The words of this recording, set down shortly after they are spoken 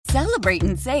Celebrate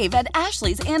and save at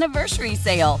Ashley's Anniversary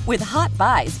Sale. With Hot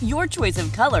Buys, your choice of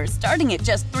colors starting at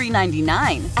just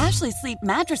 $3.99. Ashley Sleep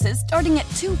mattresses starting at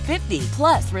 $2.50.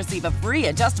 Plus, receive a free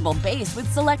adjustable base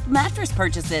with select mattress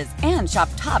purchases. And shop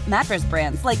top mattress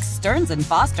brands like Stearns &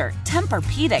 Foster,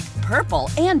 Tempur-Pedic, Purple,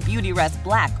 and Beautyrest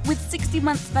Black with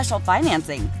 60-month special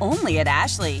financing. Only at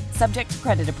Ashley. Subject to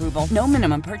credit approval. No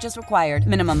minimum purchase required.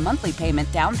 Minimum monthly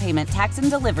payment, down payment, tax, and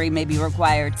delivery may be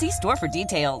required. See store for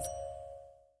details.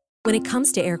 When it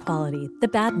comes to air quality, the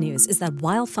bad news is that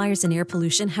wildfires and air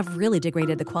pollution have really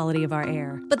degraded the quality of our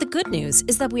air. But the good news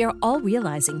is that we are all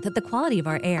realizing that the quality of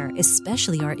our air,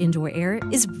 especially our indoor air,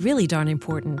 is really darn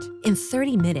important. In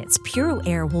 30 minutes, Puro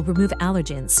Air will remove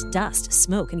allergens, dust,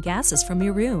 smoke, and gases from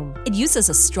your room. It uses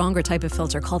a stronger type of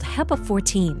filter called HEPA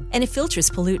 14, and it filters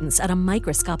pollutants at a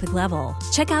microscopic level.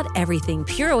 Check out everything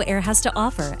Puro Air has to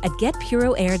offer at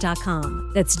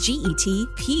getpuroair.com. That's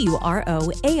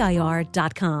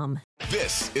GETPUROAIR.com.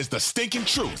 This is the Stinkin'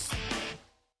 Truth.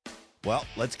 Well,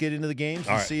 let's get into the games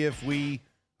and see if we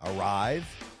arrive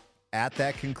at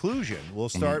that conclusion. We'll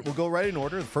start. We'll go right in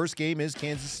order. The first game is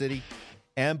Kansas City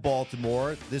and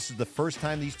Baltimore. This is the first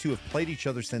time these two have played each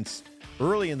other since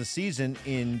early in the season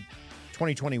in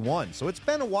 2021. So it's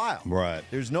been a while. Right.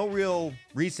 There's no real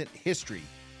recent history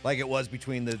like it was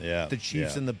between the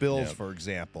Chiefs and the Bills, for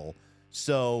example.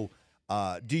 So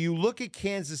do you look at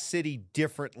Kansas City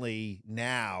differently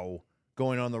now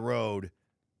going on the road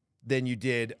than you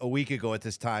did a week ago at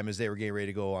this time as they were getting ready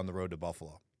to go on the road to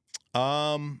Buffalo?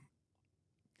 Not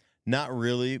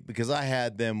really, because I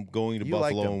had them going to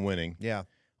Buffalo and winning. Yeah.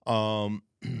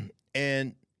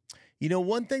 And, you know,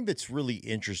 one thing that's really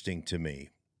interesting to me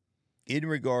in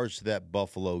regards to that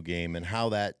Buffalo game and how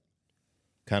that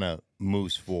kind of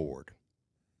moves forward.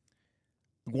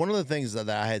 One of the things that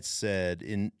I had said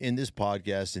in this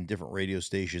podcast and different radio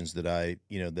stations that I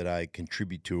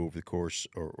contribute to over the course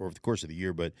of the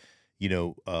year, but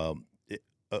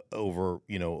over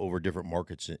different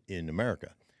markets in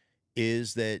America,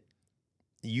 is that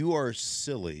you are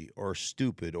silly or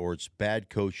stupid or it's bad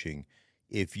coaching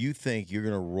if you think you're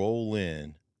going to roll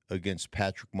in against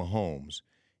Patrick Mahomes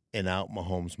and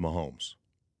Out-Mahomes.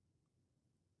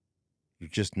 You're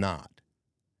just not.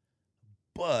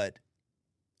 But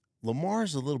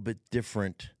Lamar's a little bit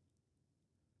different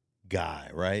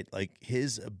guy, right? Like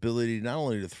his ability not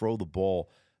only to throw the ball,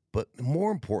 but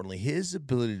more importantly, his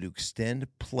ability to extend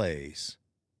plays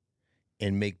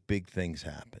and make big things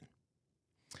happen.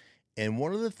 And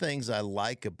one of the things I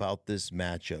like about this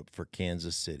matchup for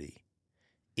Kansas City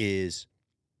is,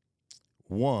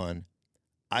 one,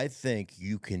 I think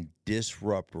you can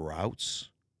disrupt routes.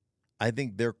 I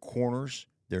think their corners,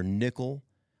 their nickel,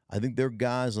 I think their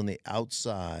guys on the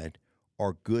outside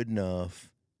are good enough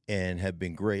and have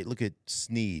been great. Look at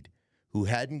Snead, who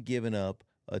hadn't given up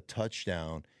a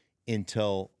touchdown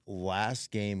until last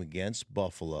game against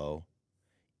Buffalo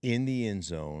in the end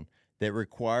zone that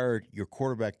required your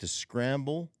quarterback to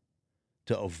scramble,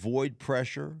 to avoid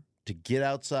pressure, to get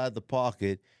outside the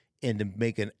pocket, and to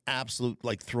make an absolute,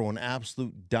 throw an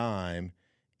absolute dime,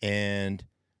 and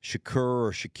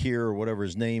Shakir or whatever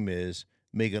his name is,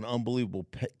 make an unbelievable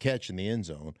catch in the end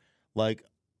zone. Like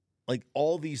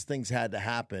all these things had to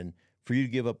happen for you to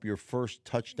give up your first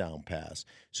touchdown pass.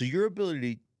 So your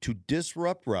ability to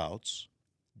disrupt routes,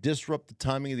 disrupt the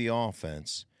timing of the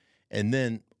offense, and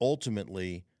then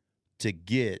ultimately to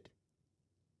get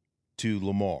to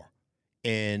Lamar.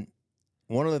 And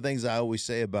one of the things I always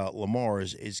say about Lamar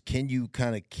is can you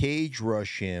kind of cage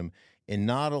rush him and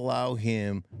not allow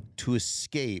him to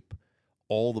escape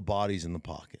all the bodies in the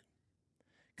pocket?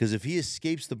 Because if he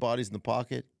escapes the bodies in the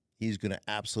pocket, he's going to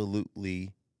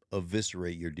absolutely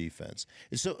eviscerate your defense.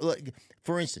 And so,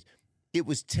 for instance, it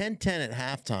was 10-10 at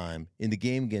halftime in the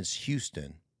game against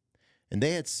Houston, and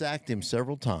they had sacked him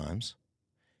several times,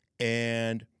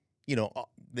 and,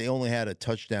 they only had a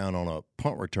touchdown on a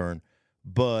punt return,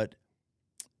 but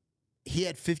he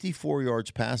had 54 yards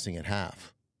passing at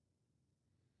half.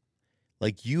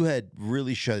 You had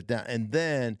really shut it down. And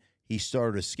then he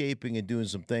started escaping and doing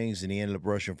some things, and he ended up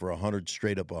rushing for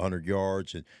 100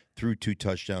 yards and threw 2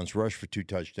 touchdowns, rushed for 2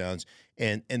 touchdowns,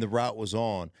 and the route was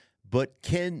on. But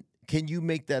can you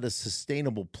make that a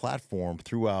sustainable platform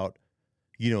throughout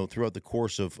the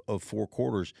course of 4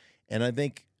 quarters? And I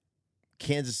think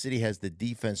Kansas City has the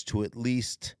defense to at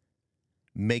least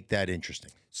make that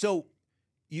interesting. So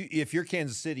if you're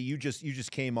Kansas City, you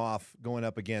just came off going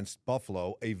up against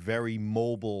Buffalo, a very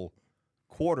mobile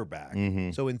quarterback.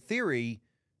 Mm-hmm. So in theory,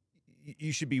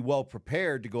 you should be well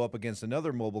prepared to go up against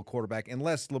another mobile quarterback,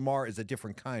 unless Lamar is a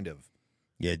different kind of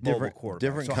mobile quarterback.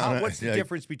 Different kind of. What's the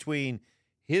difference between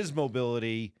his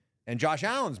mobility and Josh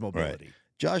Allen's mobility. Right.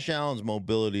 Josh Allen's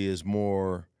mobility is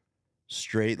more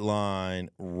straight line,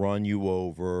 run you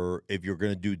over. If you're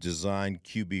going to do design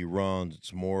QB runs,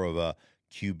 it's more of a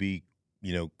QB,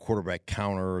 quarterback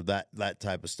counter, that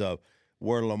type of stuff.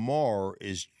 Where Lamar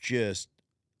is just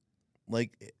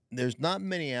like, there's not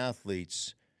many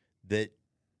athletes that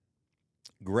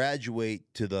graduate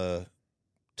to the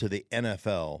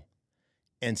NFL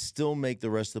and still make the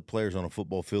rest of the players on a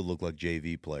football field look like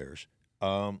JV players.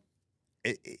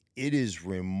 It is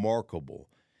remarkable.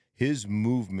 His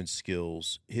movement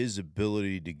skills, his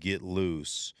ability to get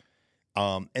loose.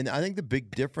 And I think the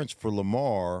big difference for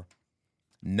Lamar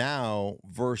now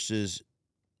versus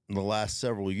the last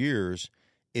several years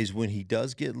is when he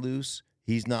does get loose,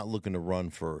 he's not looking to run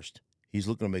first. He's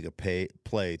looking to make a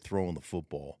play throwing the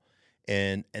football.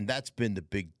 And that's been the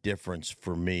big difference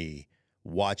for me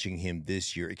watching him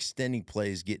this year, extending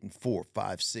plays, getting 4,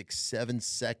 5, 6, 7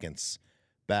 seconds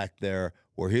back there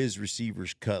where his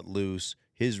receivers cut loose,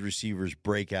 his receivers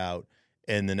break out,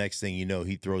 and the next thing you know,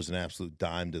 he throws an absolute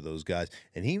dime to those guys.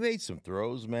 And he made some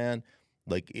throws, man,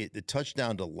 like the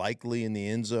touchdown to Likely in the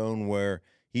end zone where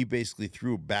he basically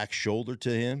threw a back shoulder to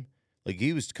him. Like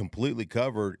he was completely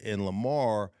covered, and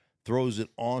Lamar throws it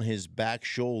on his back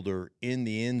shoulder in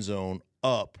the end zone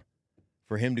up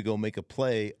for him to go make a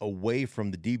play away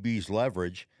from the DB's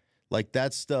leverage. Like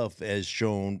that stuff has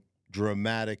shown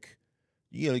dramatic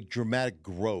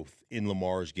growth in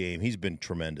Lamar's game. He's been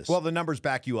tremendous. Well, the numbers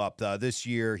back you up. This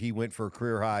year, he went for a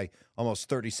career high, almost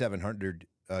 3,700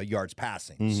 yards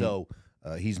passing. Mm-hmm. So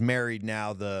he's married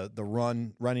now the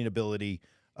running ability,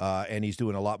 and he's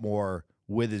doing a lot more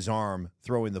with his arm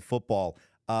throwing the football.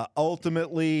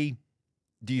 Ultimately,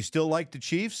 do you still like the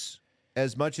Chiefs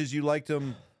as much as you liked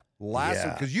them last?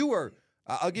 Because you were,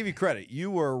 I'll give you credit, you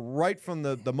were right from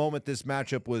the moment this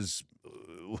matchup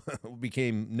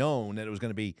became known that it was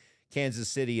going to be Kansas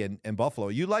City and Buffalo.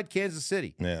 You liked Kansas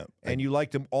City. Yeah. And you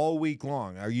liked them all week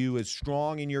long. Are you as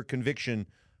strong in your conviction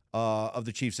of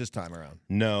the Chiefs this time around?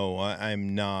 No,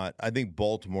 I'm not. I think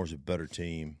Baltimore's a better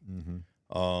team. Mm-hmm.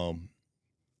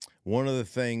 One of the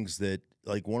things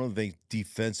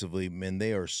defensively, man,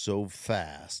 they are so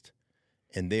fast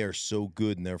and they are so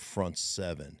good in their front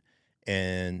seven.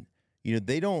 And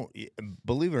they don't,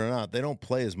 believe it or not, they don't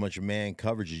play as much man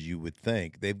coverage as you would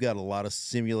think. They've got a lot of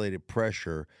simulated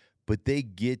pressure, but they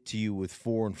get to you with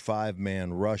 4 and 5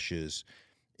 man rushes.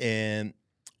 And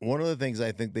one of the things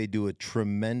I think they do a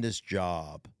tremendous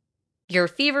job. Your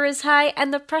fever is high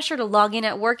and the pressure to log in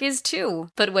at work is too.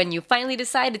 But when you finally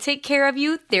decide to take care of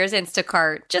you, there's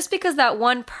Instacart. Just because that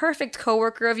one perfect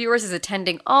coworker of yours is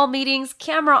attending all meetings,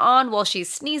 camera on while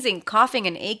she's sneezing, coughing,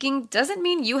 and aching, doesn't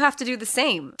mean you have to do the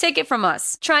same. Take it from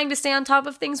us. Trying to stay on top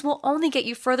of things will only get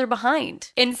you further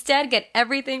behind. Instead, get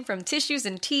everything from tissues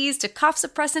and teas to cough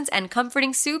suppressants and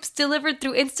comforting soups delivered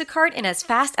through Instacart in as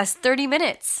fast as 30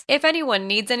 minutes. If anyone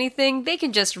needs anything, they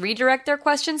can just redirect their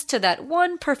questions to that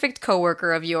one perfect coworker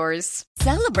of yours.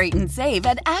 Celebrate and save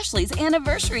at Ashley's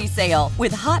Anniversary Sale.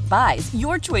 With Hot Buys,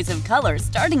 your choice of colors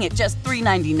starting at just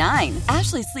 $3.99.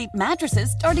 Ashley Sleep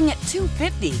mattresses starting at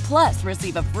 $2.50. Plus,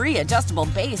 receive a free adjustable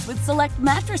base with select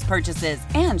mattress purchases.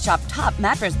 And shop top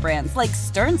mattress brands like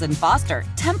Stearns & Foster,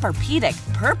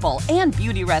 Tempur-Pedic, Purple, and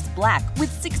Beautyrest Black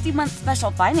with 60-month special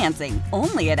financing.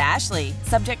 Only at Ashley.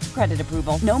 Subject to credit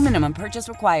approval. No minimum purchase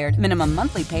required. Minimum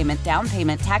monthly payment, down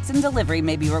payment, tax, and delivery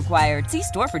may be required. See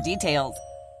store for details.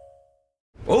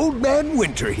 Old Man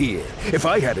Winter here. If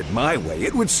I had it my way,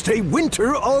 it would stay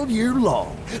winter all year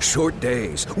long. Short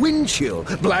days, wind chill,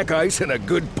 black ice, and a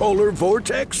good polar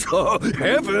vortex. Oh,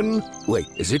 heaven. Wait,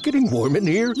 is it getting warm in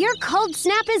here? Your cold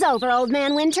snap is over, Old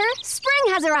Man Winter.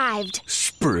 Spring has arrived.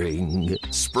 Spring.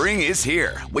 Spring is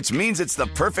here, which means it's the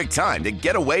perfect time to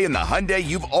get away in the Hyundai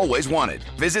you've always wanted.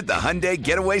 Visit the Hyundai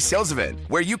Getaway Sales Event,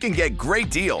 where you can get great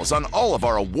deals on all of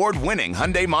our award-winning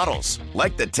Hyundai models,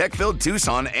 like the tech-filled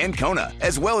Tucson and Kona,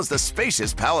 as well as the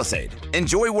spacious Palisade.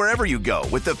 Enjoy wherever you go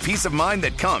with the peace of mind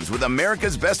that comes with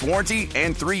America's best warranty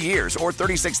and 3 years or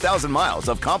 36,000 miles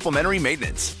of complimentary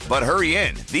maintenance. But hurry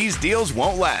in, these deals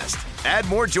won't last. Add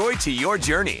more joy to your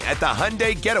journey at the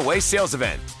Hyundai Getaway Sales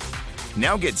Event.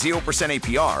 Now get 0%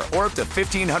 APR or up to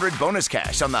 $1,500 bonus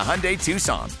cash on the Hyundai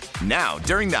Tucson. Now,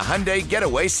 during the Hyundai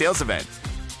Getaway Sales Event.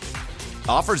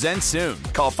 Offers end soon.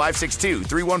 Call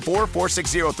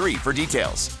 562-314-4603 for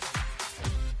details.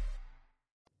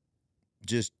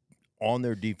 Just on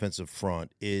their defensive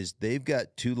front is they've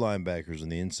got 2 linebackers on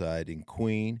the inside in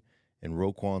Queen and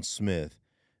Roquan Smith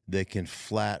that can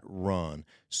flat run.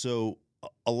 So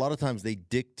a lot of times they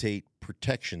dictate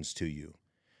protections to you.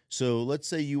 So let's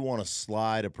say you want to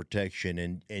slide a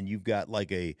protection and you've got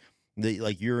like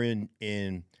you're in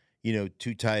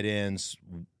two tight ends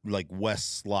like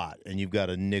West slot, and you've got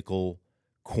a nickel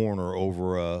corner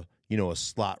over a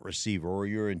slot receiver, or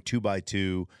you're in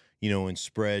 2x2, in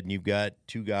spread, and you've got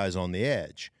two guys on the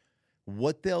edge.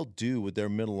 What they'll do with their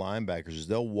middle linebackers is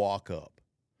they'll walk up.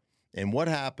 And what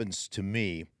happens to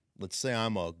me, let's say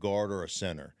I'm a guard or a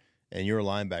center, and you're a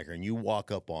linebacker, and you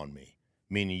walk up on me,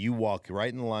 meaning you walk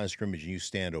right in the line of scrimmage and you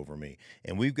stand over me.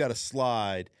 And we've got a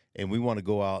slide, and we want to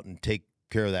go out and take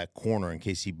care of that corner in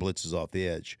case he blitzes off the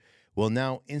edge. Well,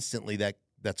 now instantly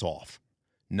that's off.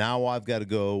 Now I've got to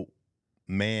go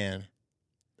man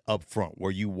up front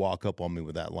where you walk up on me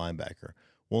with that linebacker.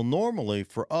 Well, normally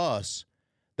for us,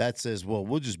 that says, well,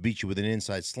 we'll just beat you with an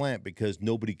inside slant because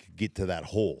nobody could get to that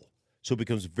hole. So it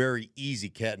becomes a very easy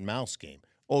cat and mouse game.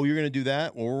 Oh, you're going to do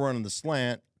that? Well, we're running the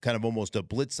slant, kind of almost a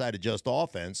blitz side adjust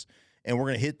offense, and we're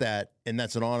going to hit that, and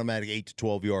that's an automatic 8 to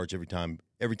 12 yards every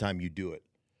time you do it.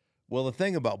 Well, the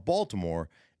thing about Baltimore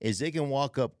is they can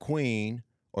walk up Queen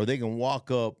or they can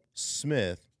walk up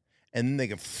Smith, and then they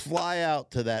can fly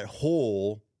out to that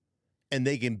hole, and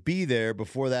they can be there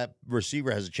before that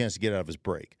receiver has a chance to get out of his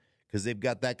break because they've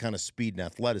got that kind of speed and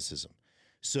athleticism.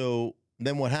 So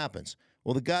then what happens?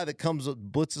 Well, the guy that comes up,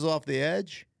 blitzes off the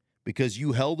edge because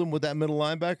you held him with that middle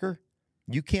linebacker,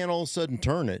 you can't all of a sudden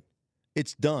turn it.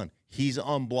 It's done. He's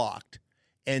unblocked.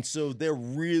 And so they're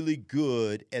really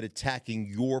good at attacking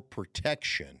your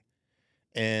protection.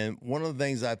 And one of the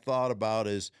things I thought about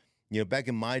is, back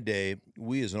in my day,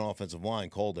 we as an offensive line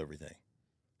called everything.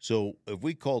 So if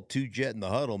we called two jet in the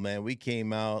huddle, man, we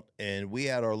came out and we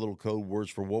had our little code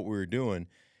words for what we were doing. And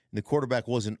the quarterback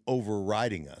wasn't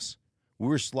overriding us. We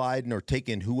were sliding or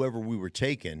taking whoever we were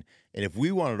taking. And if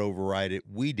we wanted to override it,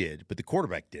 we did. But the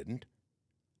quarterback didn't.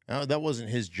 That wasn't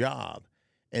his job.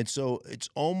 And so it's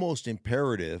almost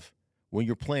imperative when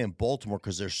you're playing Baltimore,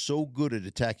 because they're so good at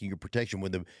attacking your protection,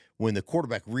 when the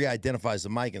quarterback re-identifies the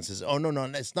mic and says, oh, no,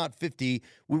 it's not 50,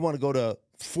 we want to go to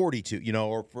 42,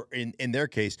 or in their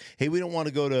case, hey, we don't want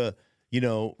to go to,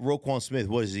 Roquan Smith,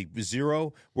 what is he,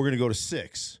 0? We're going to go to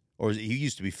 6. Or he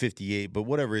used to be 58, but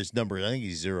whatever his number is, I think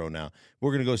he's 0 now.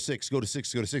 We're going to go 6, go to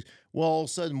 6, go to 6. Well, all of a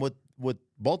sudden, what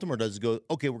Baltimore does is go,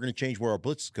 okay, we're going to change where our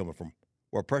blitz is coming from,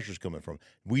 where our pressure's coming from.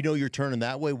 We know you're turning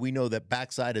that way. We know that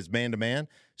backside is man-to-man.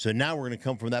 So now we're going to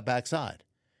come from that backside.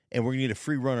 And we're going to need a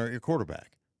free runner at your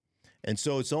quarterback. And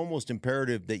so it's almost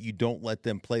imperative that you don't let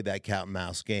them play that cat and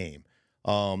mouse game.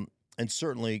 And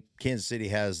certainly Kansas City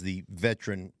has the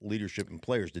veteran leadership and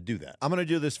players to do that. I'm going to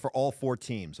do this for all 4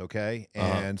 teams, okay?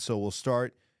 And so we'll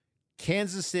start.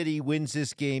 Kansas City wins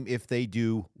this game if they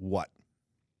do what?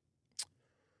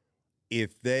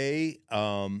 If they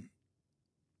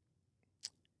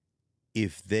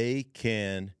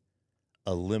can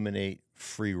eliminate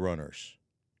free runners.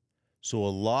 So a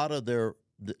lot of their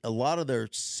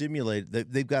simulated,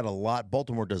 they've got a lot.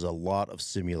 Baltimore does a lot of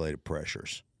simulated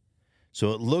pressures.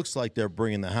 So it looks like they're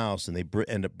bringing the house, and they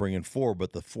end up bringing 4,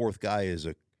 but the 4th guy is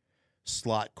a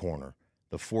slot corner.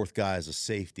 The 4th guy is a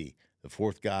safety. The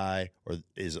 4th guy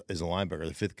is a linebacker,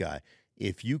 the 5th guy.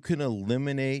 If you can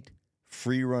eliminate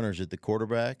free runners at the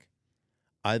quarterback,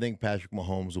 I think Patrick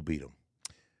Mahomes will beat them.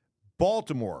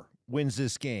 Baltimore wins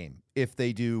this game if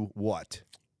they do what?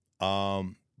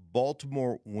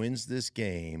 Baltimore wins this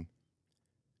game.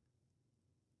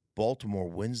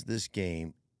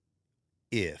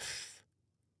 If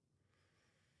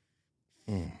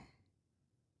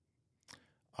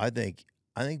I think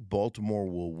Baltimore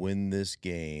will win this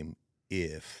game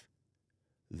if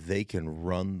they can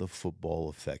run the football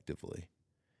effectively.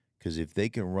 Because if they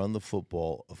can run the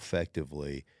football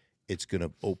effectively, it's going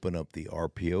to open up the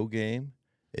RPO game.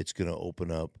 It's going to open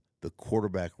up the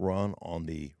quarterback run on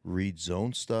the read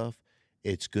zone stuff.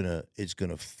 It's gonna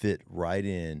fit right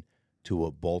in to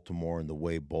what Baltimore and the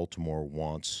way Baltimore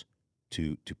wants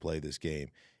to play this game.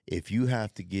 If you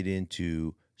have to get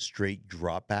into straight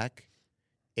drop back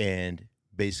and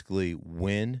basically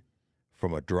win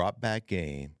from a drop back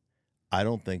game, I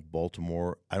don't think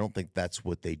that's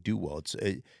what they do well. It's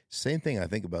same thing I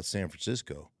think about San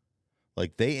Francisco.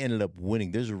 Like, they ended up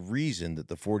winning. There's a reason that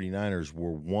the 49ers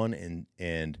were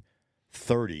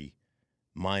 1-30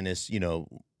 minus,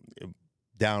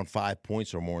 down 5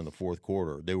 points or more in the fourth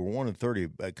quarter. They were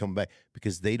 1-30 coming back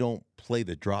because they don't play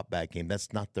the drop back game.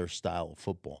 That's not their style of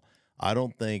football. I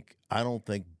don't think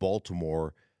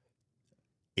Baltimore,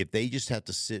 if they just have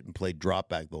to sit and play drop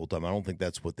back the whole time, I don't think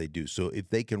that's what they do. So if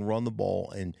they can run the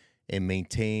ball and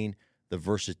maintain the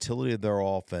versatility of their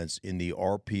offense in the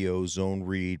RPO, zone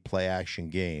read, play action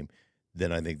game,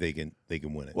 then I think they can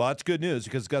win it. Well, that's good news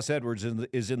because Gus Edwards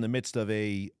is in the midst of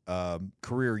a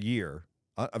career year,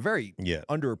 a very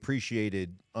underappreciated,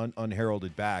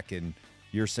 unheralded back, and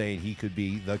you're saying he could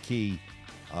be the key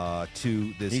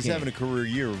to this He's game. having a career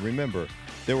year. Remember,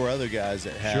 there were other guys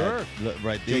that had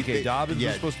right. J.K. Dobbins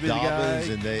was supposed to be the guy,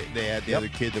 and they had the other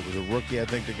kid that was a rookie, I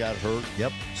think, that got hurt.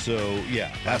 Yep. So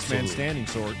last man standing,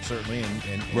 certainly,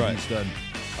 and he's done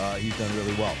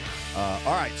really well.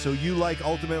 All right, so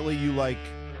ultimately you like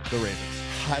the Ravens.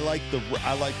 I like the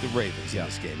Ravens in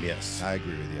this game. Yes, I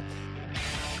agree with you.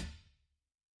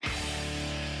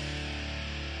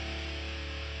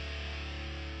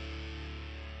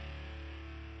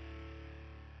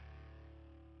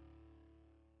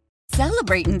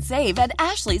 Celebrate and save at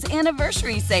Ashley's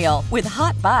Anniversary Sale. With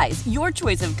Hot Buys, your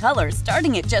choice of colors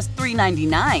starting at just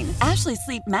 $3.99. Ashley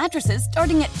Sleep mattresses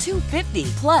starting at $2.50.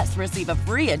 Plus, receive a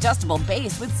free adjustable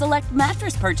base with select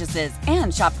mattress purchases.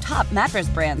 And shop top mattress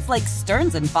brands like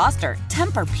Stearns & Foster,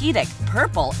 Tempur-Pedic,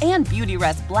 Purple, and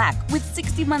Beautyrest Black with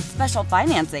 60-month special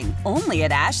financing. Only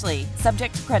at Ashley.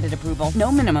 Subject to credit approval.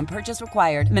 No minimum purchase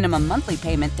required. Minimum monthly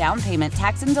payment, down payment,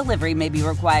 tax, and delivery may be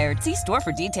required. See store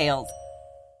for details.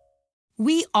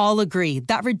 We all agree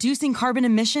that reducing carbon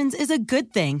emissions is a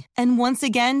good thing. And once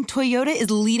again, Toyota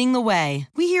is leading the way.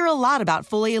 We hear a lot about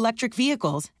fully electric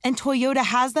vehicles, and Toyota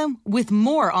has them with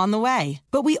more on the way.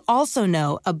 But we also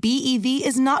know a BEV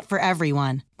is not for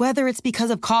everyone. Whether it's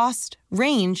because of cost,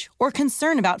 range, or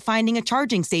concern about finding a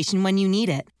charging station when you need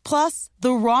it. Plus,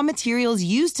 the raw materials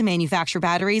used to manufacture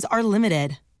batteries are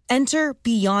limited. Enter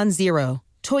Beyond Zero,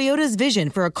 Toyota's vision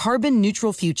for a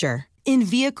carbon-neutral future. In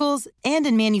vehicles and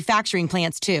in manufacturing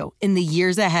plants, too, in the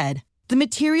years ahead. The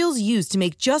materials used to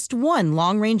make just one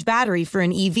long-range battery for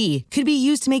an EV could be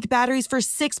used to make batteries for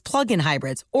 6 plug-in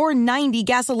hybrids or 90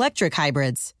 gas-electric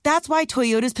hybrids. That's why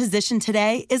Toyota's position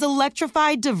today is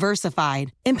electrified,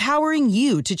 diversified, empowering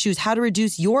you to choose how to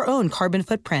reduce your own carbon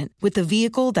footprint with the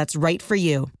vehicle that's right for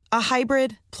you. A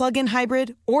hybrid, plug-in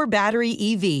hybrid, or battery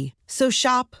EV. So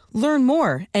shop, learn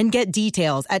more, and get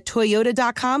details at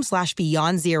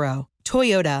toyota.com/beyond0.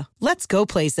 Toyota, let's go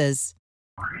places.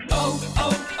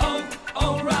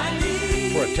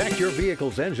 O'Reilly. Protect your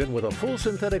vehicle's engine with a full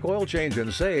synthetic oil change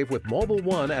and save with Mobile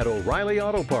One at O'Reilly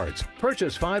Auto Parts.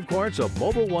 Purchase 5 quarts of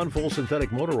Mobile One full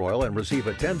synthetic motor oil and receive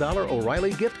a $10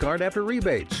 O'Reilly gift card after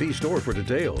rebate. See store for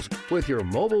details. With your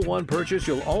Mobile One purchase,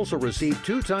 you'll also receive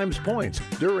 2 times points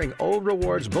during O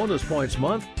Rewards Bonus Points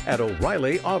Month at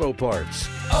O'Reilly Auto Parts.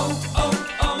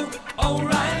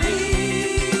 O'Reilly.